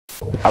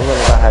I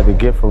realized I had the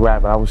gift for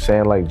rapping. I was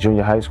saying like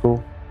junior high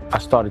school. I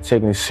started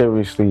taking it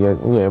seriously at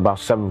about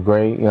 7th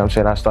grade. You know what I'm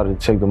saying? I started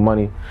to take the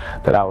money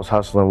that I was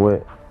hustling with. You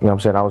know what I'm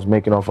saying? I was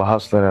making off of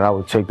hustling, and I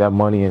would take that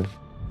money and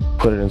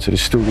put it into the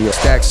studio.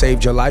 Stack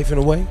saved your life in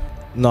a way?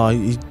 No,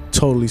 he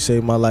totally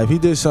saved my life. He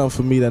did something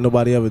for me that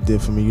nobody ever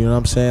did for me. You know what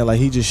I'm saying? Like,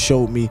 he just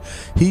showed me.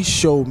 He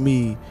showed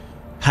me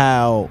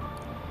how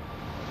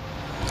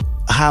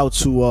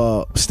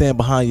to stand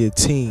behind your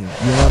team.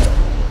 You know?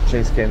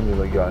 Chinx came to me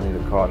like, yo, I need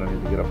a car, I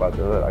need to get up out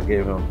the hood. I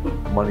gave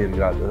him money to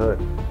get out the hood.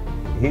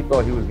 He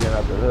thought he was getting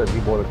out the hood. He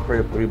bought a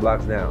crib 3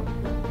 blocks down.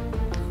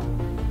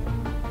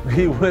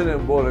 He went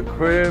and bought a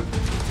crib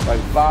like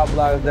 5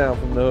 blocks down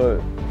from the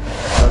hood.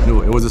 I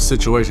knew it was a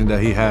situation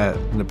that he had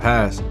in the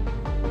past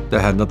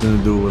that had nothing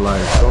to do with like.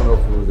 You don't know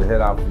if it was a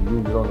head out for you.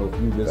 You don't know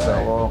if you did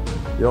something wrong.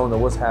 You don't know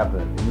what's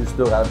happening. And you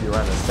still gotta be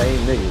around the same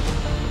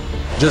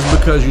niggas. Just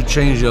because you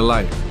change your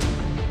life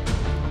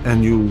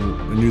and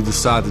you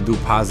decide to do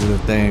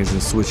positive things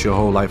and switch your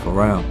whole life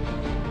around,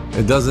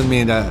 it doesn't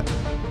mean that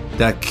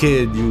that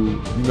kid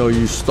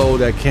you stole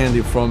that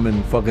candy from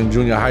in fucking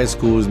junior high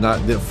school is not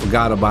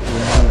forgot about.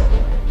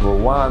 When you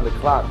rewind the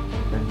clock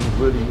and you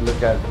really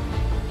look at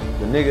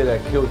the nigga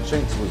that killed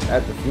Chinx was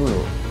at the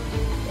funeral.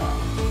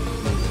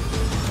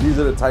 These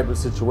are the type of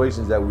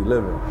situations that we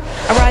live in.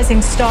 A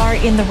rising star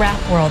in the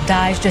rap world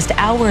dies just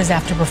hours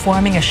after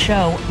performing a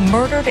show,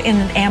 murdered in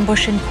an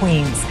ambush in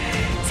Queens.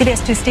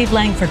 CBS 2's Steve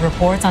Langford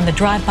reports on the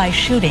drive-by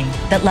shooting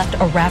that left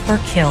a rapper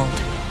killed.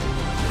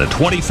 The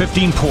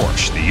 2015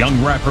 Porsche the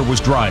young rapper was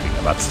driving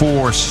about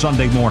 4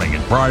 Sunday morning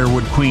in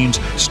Briarwood, Queens,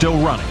 still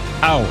running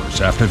hours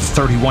after the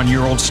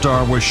 31-year-old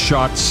star was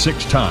shot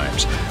 6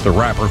 times. The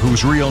rapper,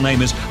 whose real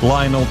name is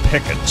Lionel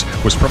Pickens,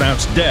 was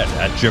pronounced dead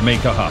at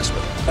Jamaica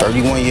Hospital.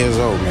 31 years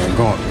old, man,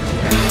 gone.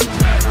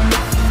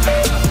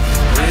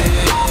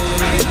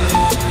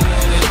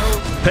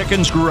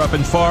 Pickens grew up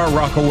in Far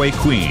Rockaway,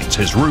 Queens,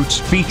 his roots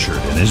featured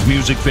in his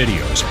music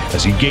videos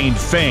as he gained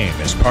fame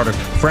as part of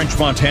French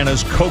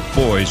Montana's Coke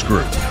Boys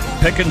group.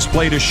 Pickens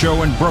played a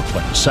show in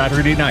Brooklyn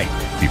Saturday night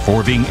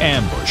before being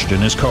ambushed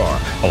in his car,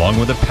 along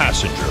with a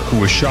passenger who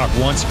was shot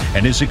once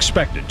and is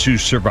expected to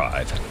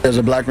survive. There's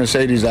a black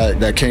Mercedes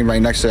that came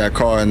right next to that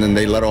car, and then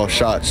they let off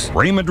shots.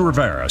 Raymond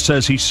Rivera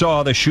says he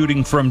saw the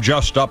shooting from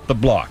just up the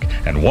block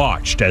and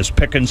watched as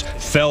Pickens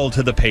fell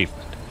to the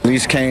pavement.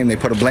 Police came, they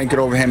put a blanket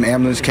over him,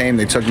 ambulance came,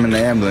 they took him in the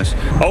ambulance.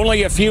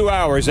 Only a few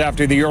hours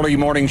after the early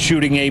morning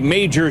shooting, a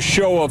major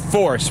show of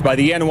force by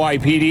the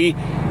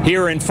NYPD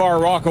here in Far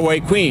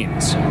Rockaway,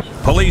 Queens.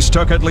 Police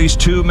took at least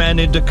 2 men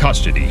into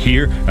custody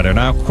here and are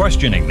now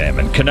questioning them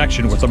in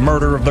connection with the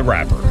murder of the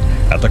rapper.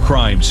 At the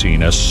crime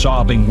scene, a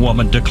sobbing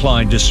woman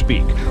declined to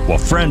speak, while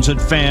friends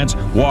and fans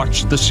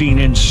watched the scene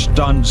in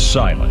stunned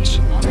silence.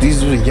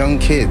 These were young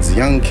kids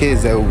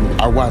that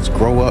I watched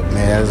grow up,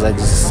 man. It's like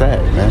just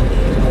sad, man.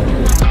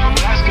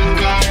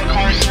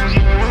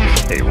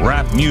 A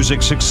rap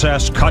music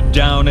success cut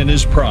down in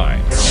his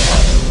prime.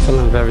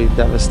 Feeling very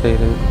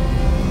devastated.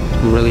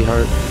 I'm really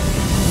hurt.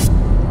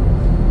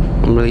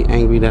 I'm really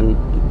angry that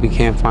we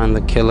can't find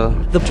the killer.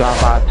 The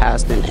drive-by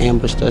passed and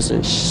ambushed us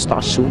and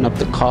started shooting up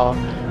the car.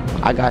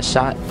 I got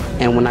shot,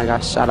 and when I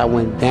got shot, I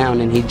went down,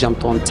 and he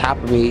jumped on top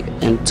of me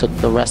and took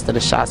the rest of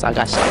the shots. I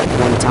got shot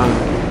 1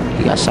 time.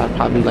 He got shot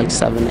probably like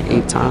 7 to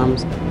 8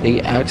 times.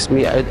 They asked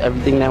me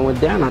everything that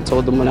went down. I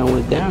told them when I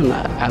went down.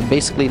 I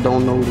basically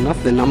don't know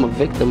nothing. I'm a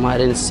victim. I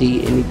didn't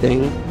see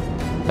anything.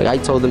 Like, I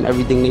told them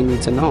everything they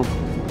need to know.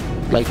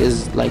 Like, would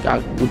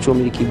you want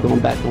me to keep going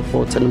back and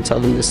forth to them, tell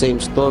them the same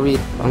story?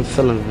 I'm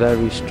feeling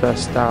very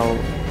stressed out.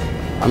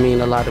 I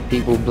mean, a lot of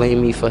people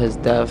blame me for his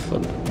death.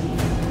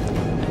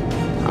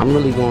 I'm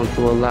really going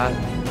through a lot,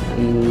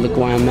 and look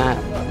where I'm at.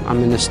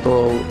 I'm in the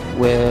store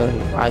where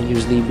I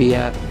usually be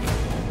at.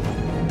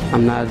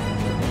 I'm not,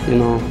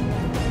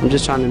 I'm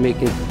just trying to make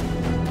it,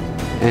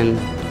 and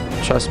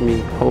trust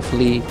me,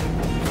 hopefully,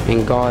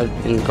 and God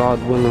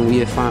willing,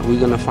 we're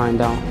gonna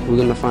find out. We're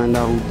gonna find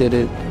out who did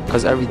it,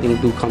 because everything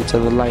do come to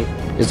the light.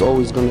 It's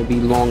always gonna be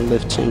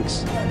long-lived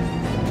Chinx.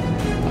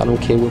 I don't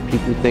care what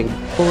people think.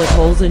 Bullet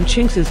holes in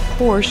Chinx's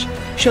Porsche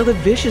show the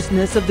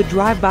viciousness of the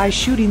drive-by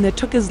shooting that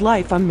took his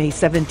life on May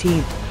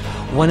 17th.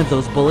 One of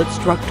those bullets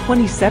struck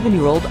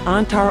 27-year-old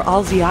Antar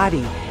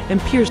Alziadi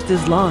and pierced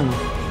his lung.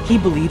 He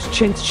believes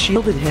Chinx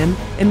shielded him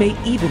and may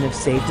even have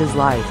saved his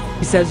life.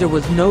 He says there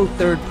was no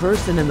third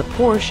person in the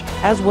Porsche,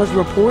 as was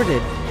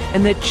reported,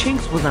 and that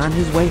Chinx was on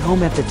his way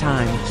home at the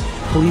time.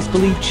 Police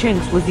believe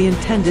Chinx was the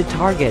intended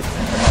target.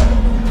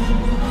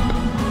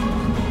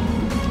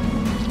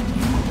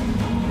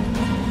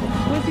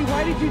 Lindsay,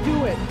 why did you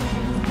do it?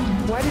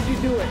 Why did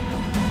you do it?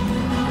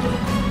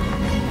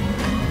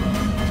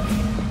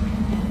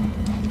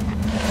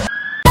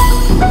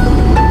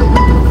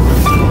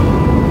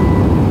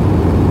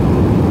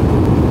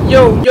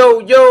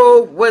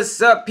 Yo,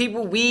 what's up,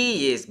 people?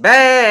 We is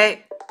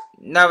back.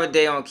 Another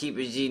day on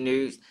Keepers G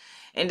News.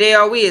 And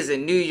there we is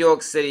in New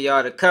York City,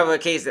 y'all, to cover a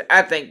case that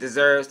I think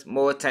deserves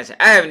more attention.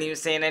 I haven't even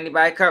seen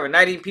anybody cover,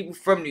 not even people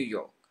from New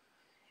York.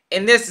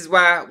 And this is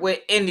why we're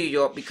in New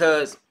York,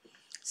 because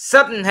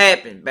Something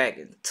happened back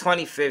in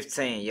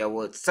 2015, yo,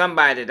 with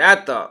somebody that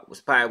I thought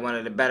was probably one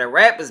of the better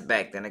rappers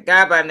back then, a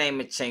guy by the name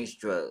of Chinx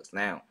Drugz.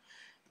 Now,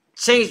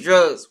 Chinx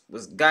Drugz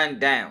was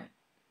gunned down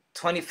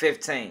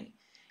 2015,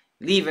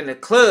 leaving the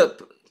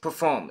club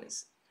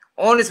performance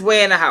on his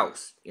way in the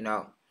house, you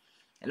know.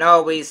 And I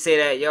always say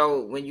that,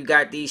 yo, when you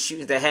got these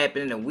shootings that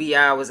happen in the wee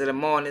hours of the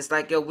morning, it's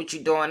like, yo, what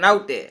you doing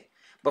out there?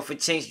 But for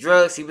Chinx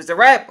Drugz, he was a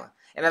rapper.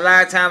 And a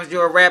lot of times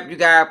you're a rapper, you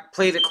gotta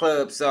play the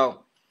club, so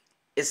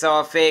it's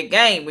all fair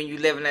game when you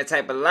live in that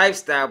type of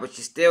lifestyle, but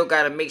you still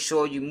got to make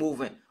sure you're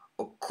moving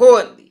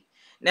accordingly.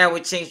 Now,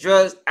 with Chinx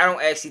Drugz, I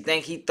don't actually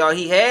think he thought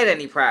he had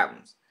any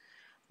problems.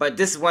 But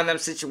this is one of them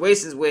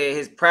situations where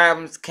his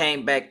problems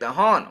came back to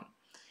haunt him.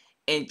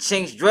 And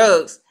Chinx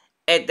Drugz,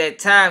 at that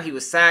time, he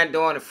was signed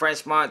on to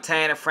French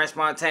Montana. French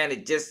Montana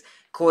just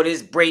caught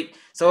his break.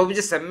 So it was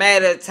just a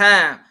matter of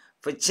time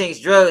for Chinx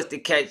Drugz to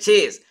catch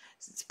his.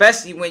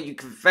 Especially when you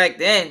can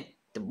factor in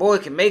the boy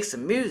can make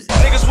some music.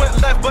 Niggas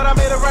went left, but I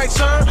made a right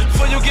turn.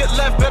 Before you get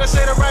left, better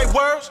say the right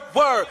words.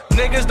 Word.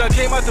 Niggas done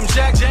came out them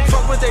jacks.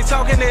 Fuck what they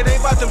talking, it ain't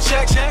about them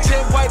checks.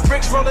 10 white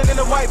bricks rolling in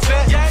a white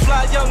vet.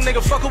 Fly young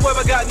nigga, fuck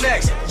whoever got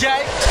next.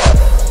 Yay.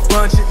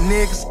 Bunch of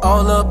niggas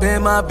all up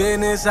in my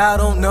business, I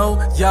don't know.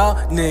 Y'all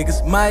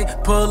niggas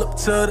might pull up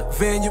to the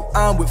venue.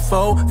 I'm with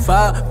 4,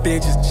 5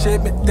 bitches.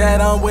 Shipment that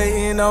I'm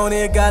waiting on,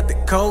 it got the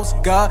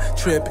Coast Guard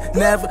tripping.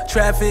 Never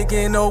traffic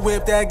in no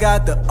whip that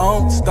got the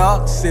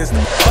OnStar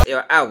system.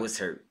 Yo, I was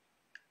hurt.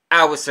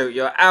 I was hurt,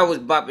 yo. I was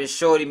bumping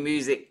shorty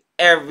music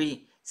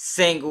every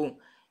single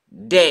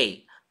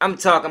day. I'm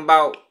talking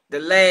about the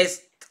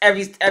last,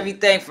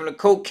 everything from the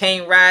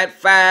Cocaine Ride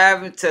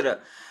 5 to the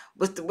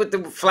with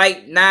the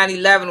Flight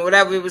 911,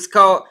 whatever it was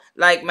called.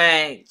 Like,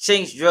 man,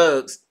 Chinx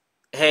Drugz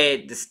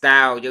had the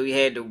style, yo. He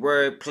had the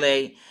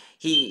wordplay.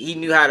 He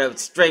knew how to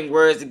string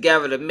words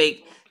together to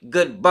make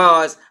good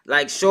bars.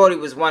 Like, shorty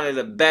was one of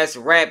the best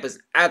rappers,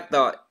 I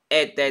thought,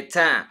 at that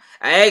time.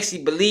 I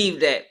actually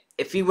believe that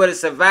if he would have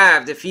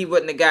survived, if he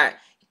wouldn't have got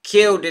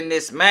killed in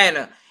this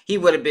manner, he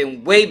would have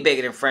been way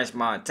bigger than French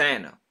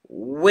Montana.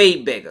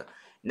 Way bigger.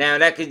 Now,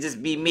 that could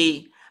just be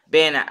me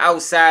being an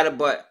outsider,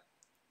 but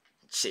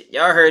shit,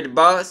 y'all heard the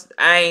boss.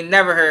 I ain't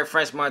never heard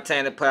French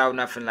Montana put out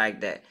nothing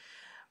like that.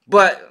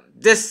 But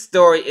this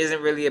story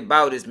isn't really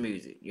about his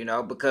music, you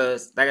know,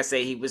 because, like I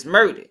say, he was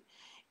murdered.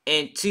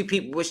 And 2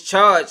 people was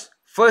charged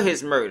for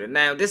his murder.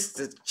 Now, this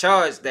is a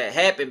charge that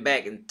happened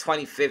back in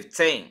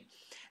 2015.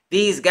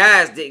 These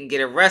guys didn't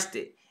get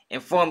arrested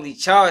and formally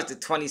charged in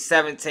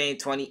 2017,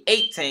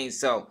 2018.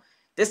 So,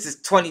 this is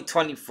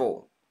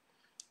 2024.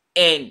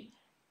 And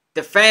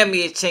the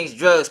family of Chinx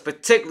Drugz,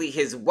 particularly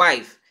his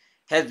wife,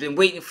 has been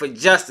waiting for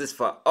justice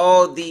for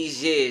all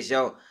these years,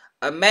 yo.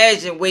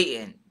 Imagine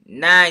waiting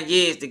 9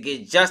 years to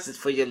get justice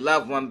for your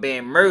loved one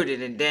being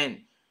murdered, and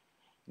then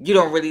you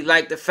don't really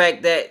like the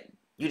fact that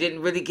you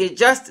didn't really get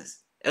justice.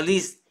 At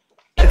least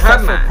in her mind.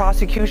 Successful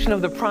prosecution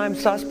of the prime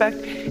suspect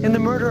in the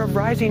murder of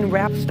rising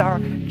rap star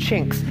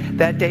Chinx.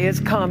 That day has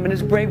come, and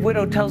his brave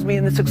widow tells me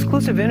in this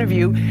exclusive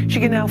interview she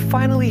can now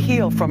finally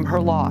heal from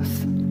her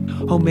loss.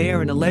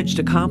 Homer and alleged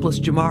accomplice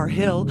Jamar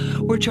Hill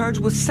were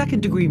charged with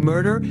second-degree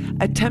murder,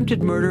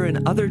 attempted murder,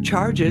 and other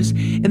charges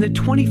in the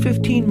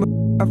 2015 murder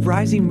of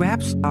rising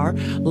rap star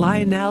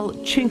Lionel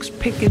Chinx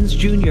Pickens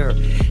Jr.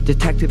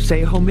 Detectives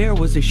say Homer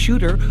was the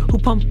shooter who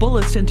pumped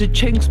bullets into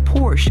Chinx's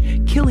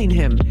Porsche, killing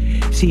him.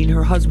 Seeing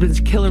her husband's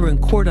killer in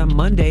court on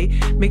Monday,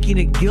 making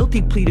a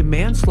guilty plea to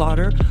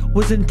manslaughter,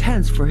 was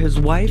intense for his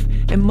wife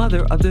and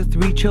mother of their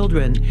 3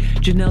 children,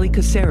 Janelle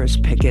Caceres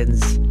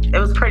Pickens. It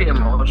was pretty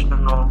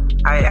emotional.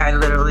 I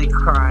literally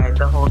cried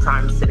the whole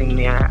time sitting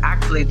there,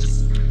 actually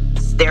just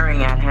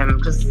staring at him.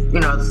 Just, you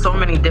know, so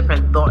many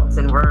different thoughts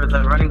and words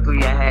are running through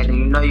your head, and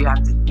you know you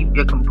have to keep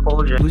your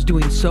composure. He was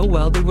doing so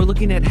well, they were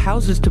looking at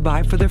houses to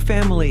buy for their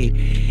family.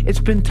 It's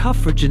been tough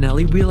for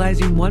Janelle,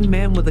 realizing one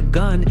man with a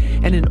gun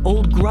and an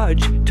old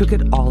grudge took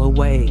it all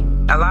away.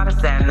 A lot of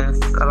sadness,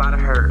 a lot of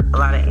hurt, a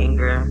lot of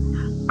anger.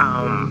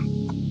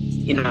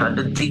 You know,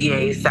 the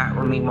DA sat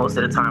with me most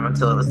of the time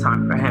until it was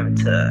time for him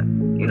to,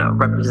 you know,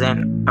 represent,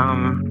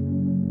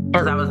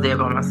 as I was there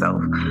by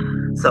myself.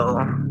 So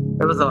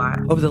it was a lot.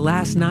 Over the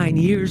last 9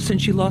 years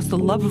since she lost the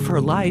love of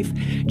her life,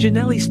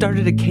 Janelle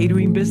started a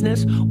catering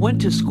business, went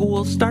to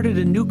school, started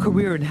a new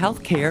career in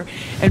healthcare,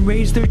 and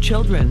raised their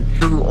children.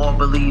 We all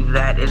believe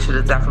that it should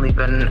have definitely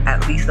been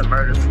at least a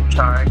murder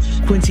charge.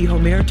 Quincy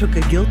Homer took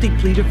a guilty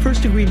plea to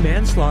first-degree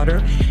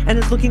manslaughter and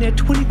is looking at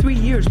 23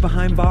 years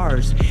behind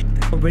bars,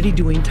 already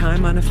doing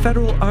time on a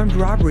federal armed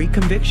robbery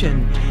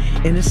conviction.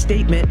 In a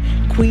statement,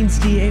 Queens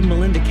DA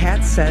Melinda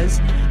Katz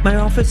says, "My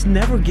office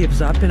never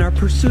gives up in our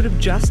pursuit of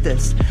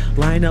justice."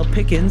 Lionel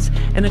Pickens,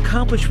 an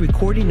accomplished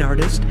recording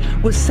artist,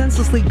 was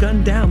senselessly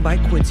gunned down by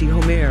Quincy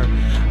Homer.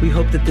 We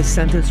hope that this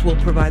sentence will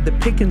provide the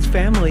Pickens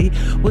family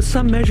with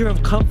some measure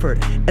of comfort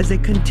as they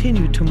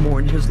continue to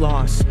mourn his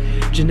loss.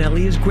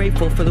 Janelle is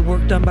grateful for the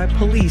work done by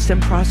police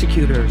and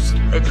prosecutors.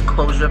 It's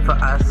closure for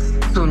us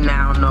to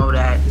now know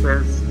that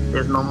there's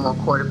There's no more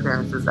court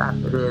appearances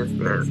after this.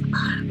 There's,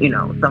 you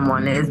know,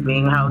 someone is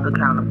being held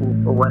accountable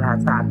for what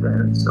has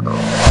happened. So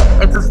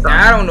it's a start.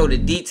 Now, I don't know the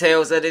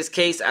details of this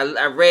case.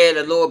 I read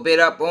a little bit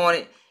up on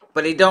it,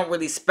 but they don't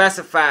really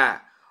specify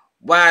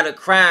why the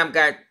crime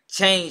got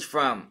changed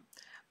from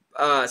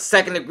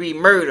second-degree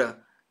murder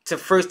to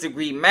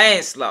first-degree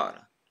manslaughter.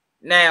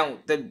 Now,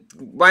 the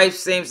wife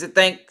seems to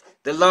think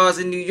the laws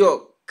in New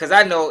York, because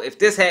I know if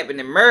this happened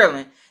in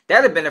Maryland,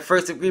 that'd have been a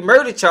first-degree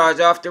murder charge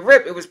off the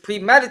rip. It was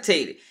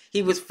premeditated.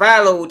 He was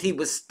followed. He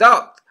was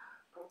stalked.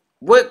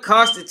 What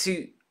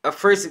constitutes a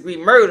first-degree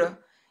murder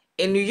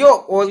in New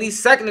York, or at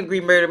least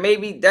second-degree murder?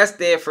 Maybe that's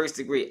their first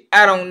degree.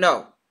 I don't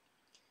know.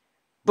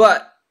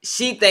 But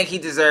she think he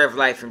deserved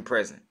life in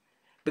prison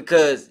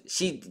because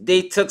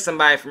they took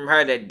somebody from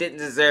her that didn't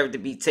deserve to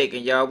be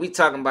taken, y'all. We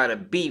talking about a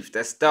beef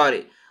that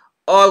started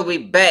all the way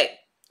back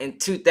in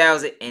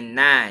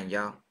 2009,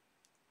 y'all.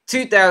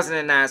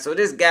 2009. So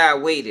this guy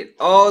waited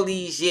all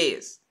these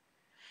years.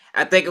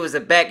 I think it was a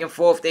back and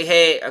forth they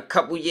had a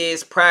couple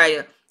years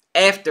prior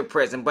after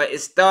prison, but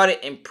it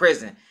started in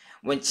prison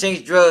when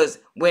Chinx Drugz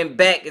went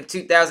back in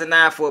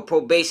 2009 for a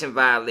probation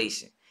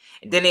violation.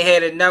 And then they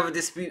had another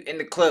dispute in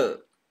the club.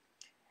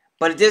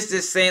 But this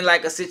just seemed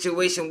like a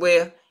situation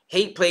where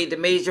hate played the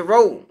major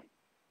role.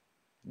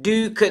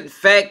 Dude couldn't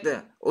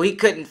factor, or he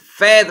couldn't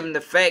fathom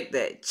the fact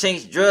that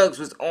Chinx Drugz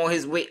was on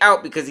his way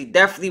out, because he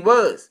definitely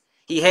was.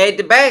 He had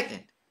the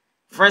backing.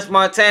 French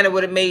Montana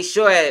would have made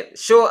sure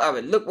of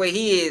it. Look where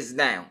he is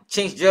now.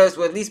 Chinx Drugz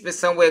would at least been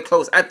somewhere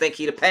close. I think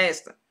he'd have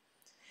passed him.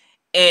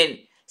 And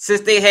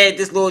since they had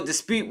this little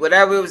dispute,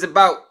 whatever it was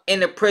about in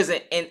the prison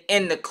and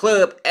in the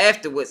club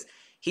afterwards,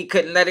 he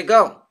couldn't let it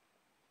go.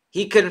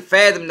 He couldn't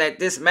fathom that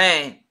this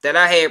man that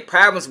I had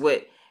problems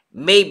with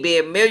may be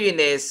a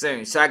millionaire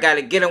soon. So I got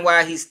to get him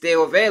while he's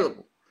still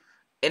available.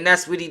 And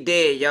that's what he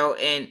did, yo.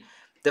 And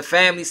the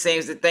family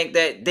seems to think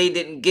that they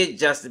didn't get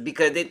justice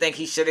because they think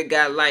he should have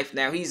got life.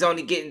 Now, he's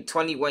only getting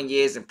 21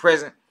 years in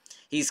prison.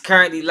 He's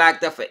currently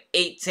locked up for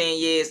 18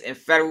 years in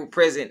federal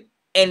prison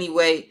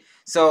anyway.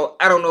 So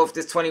I don't know if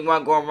this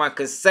 21 going to run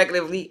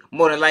consecutively.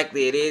 More than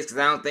likely it is, because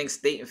I don't think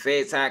state and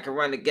fed time can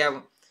run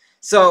together.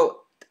 So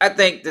I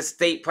think the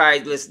state probably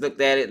just looked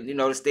at it. You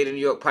know, the state of New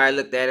York probably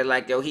looked at it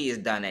like, yo, he is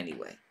done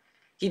anyway.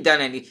 He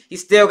done anyway. He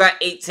still got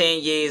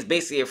 18 years,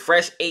 basically a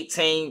fresh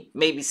 18,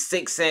 maybe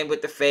 6 in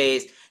with the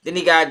feds. Then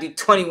he got to do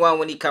 21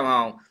 when he come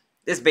home.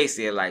 This is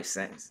basically a life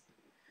sentence.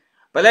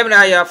 But let me know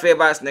how y'all feel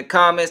about this in the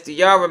comments. Do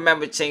y'all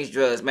remember Chinx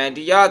Drugz, man?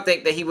 Do y'all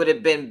think that he would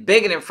have been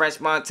bigger than French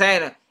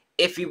Montana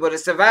if he would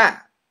have survived?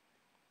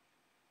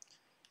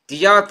 Do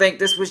y'all think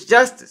this was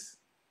justice?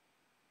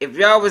 If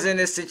y'all was in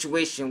this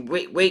situation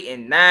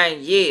waiting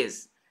 9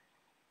 years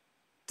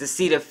to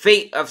see the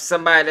fate of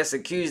somebody that's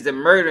accused of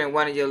murdering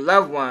one of your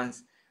loved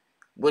ones,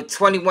 would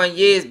 21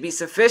 years be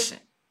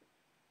sufficient?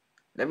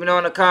 Let me know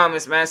in the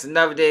comments, man. It's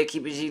another day of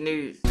Keep It G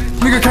News.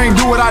 Nigga can't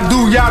do what I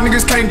do, y'all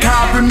niggas can't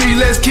copy me.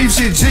 Let's keep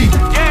shit G.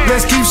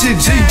 Let's keep shit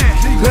G.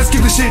 Let's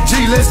keep the shit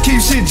G. Let's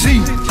keep shit G.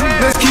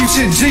 Let's keep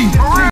shit G.